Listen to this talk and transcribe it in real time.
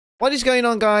What is going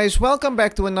on, guys? Welcome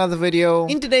back to another video.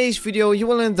 In today's video you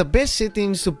will learn the best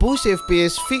settings to boost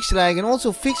FPS, fix lag and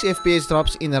also fix FPS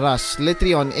drops in Rust,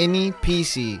 literally on any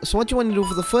PC. So what you want to do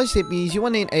for the first step is you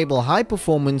want to enable high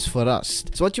performance for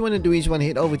Rust. So what you want to do is you want to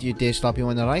head over to your desktop, you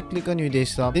want to right click on your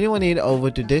desktop, then you want to head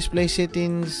over to display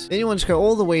settings, then you want to scroll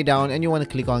all the way down and you want to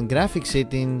click on graphics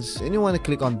settings, then you want to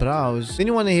click on browse, then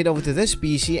you want to head over to this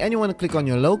PC and you want to click on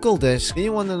your local disk, then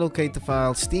you want to locate the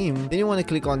file Steam, then you want to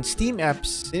click on Steam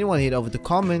apps, then you want to head over to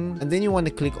common and then you want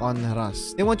to click on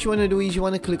Rust. Then what you want to do is you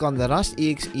want to click on the Rust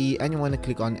exe and you want to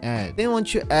click on add. Then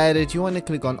once you add it, you want to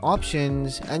click on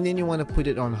options and then you want to put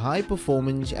it on high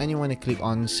performance and you want to click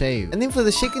on save. And then for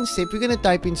the second step, you're going to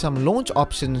type in some launch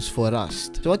options for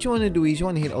Rust. So what you want to do is you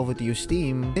want to head over to your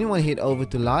Steam, then you want to head over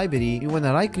to library, you want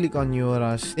to right click on your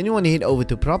Rust, then you want to head over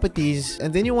to properties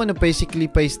and then you want to basically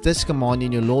paste this command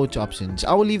in your launch options.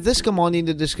 I will leave this command in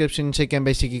the description so you can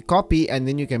basically copy and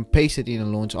then you can paste it in a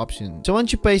launch option. So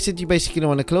once you paste it, you basically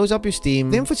want to close up your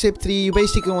Steam. Then for step 3, you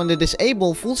basically want to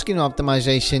disable full screen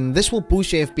optimization. This will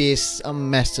boost your FPS a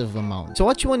massive amount. So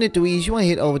what you want to do is you want to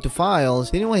head over to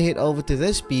files, then you want to head over to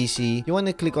this PC, you want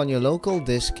to click on your local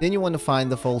disk, then you want to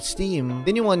find the full Steam,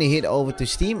 then you want to head over to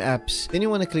Steam apps, then you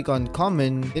want to click on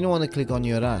common, then you want to click on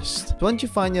your Rust. So once you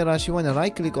find your Rust, you want to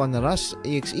right click on the Rust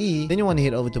exe, then you want to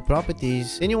head over to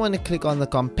properties, then you want to click on the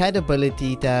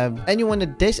compatibility tab and you want to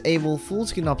disable full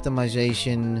screen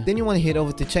optimization, then you want to head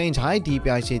over to change high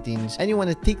DPI settings and you want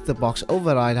to tick the box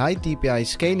override high DPI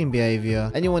scaling behavior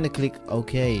and you want to click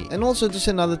OK. And also just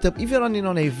another tip, if you're running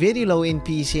on a very low end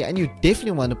PC and you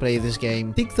definitely want to play this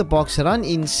game, tick the box run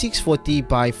in 640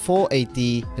 by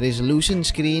 480 resolution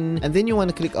screen and then you want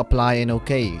to click apply and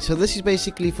OK. So this is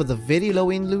basically for the very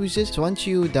low end users. So once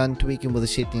you're done tweaking with the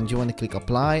settings, you want to click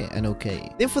apply and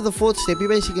OK. Then for the fourth step, you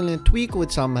basically want to tweak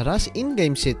with some Rust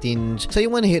in-game settings. So you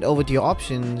want to head over to your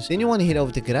options, then you want to head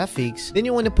over to graphics, then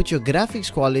you want to put your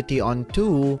graphics quality on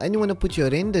 2 and you want to put your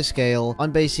render scale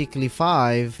on basically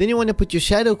 5, then you want to put your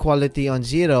shadow quality on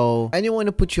 0 and you want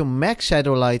to put your max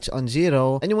shadow lights on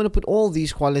 0 and you want to put all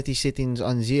these quality settings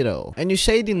on 0 and your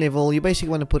shading level you basically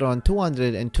want to put on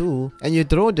 202 and your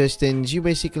draw distance you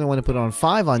basically want to put on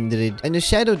 500 and your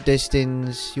shadow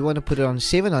distance you want to put it on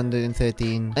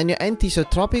 713 and your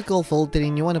anisotropical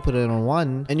filtering you want to put it on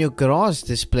 1 and your grass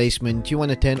displacement you want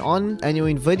to turn on and your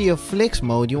NVIDIA flex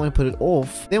mode you want to put it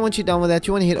off. Then once you're done with that,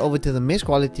 you want to head over to the mesh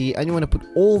quality and you want to put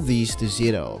all these to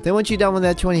 0. Then once you're done with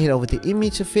that, you want to head over to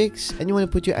image effects and you want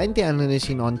to put your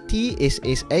anti-aliasing on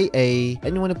TSSAA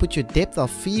and you want to put your depth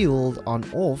of field on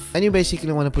off and you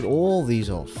basically want to put all these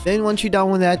off. Then once you're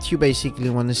done with that, you basically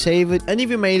want to save it. And if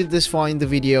you made it this far in the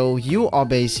video, you are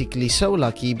basically so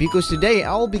lucky because today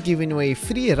I'll be giving away a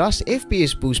free Rust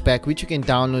FPS boost pack which you can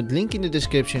download, link in the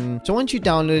description. So once you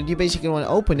download it, you basically want to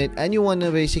open it and you want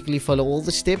to basically follow all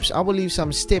the steps. I will leave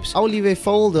some steps. I will leave a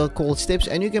folder called steps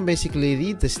and you can basically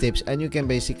read the steps and you can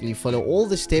basically follow all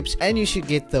the steps and you should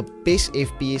get the best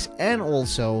FPS and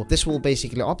also this will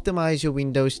basically optimize your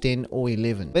Windows 10 or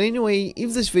 11. But anyway,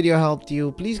 if this video helped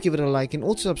you, please give it a like and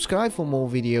also subscribe for more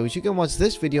videos. You can watch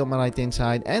this video on my right hand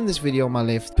side and this video on my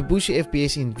left to boost your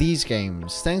FPS in these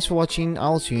games. Thanks for watching.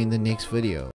 I'll see you in the next video.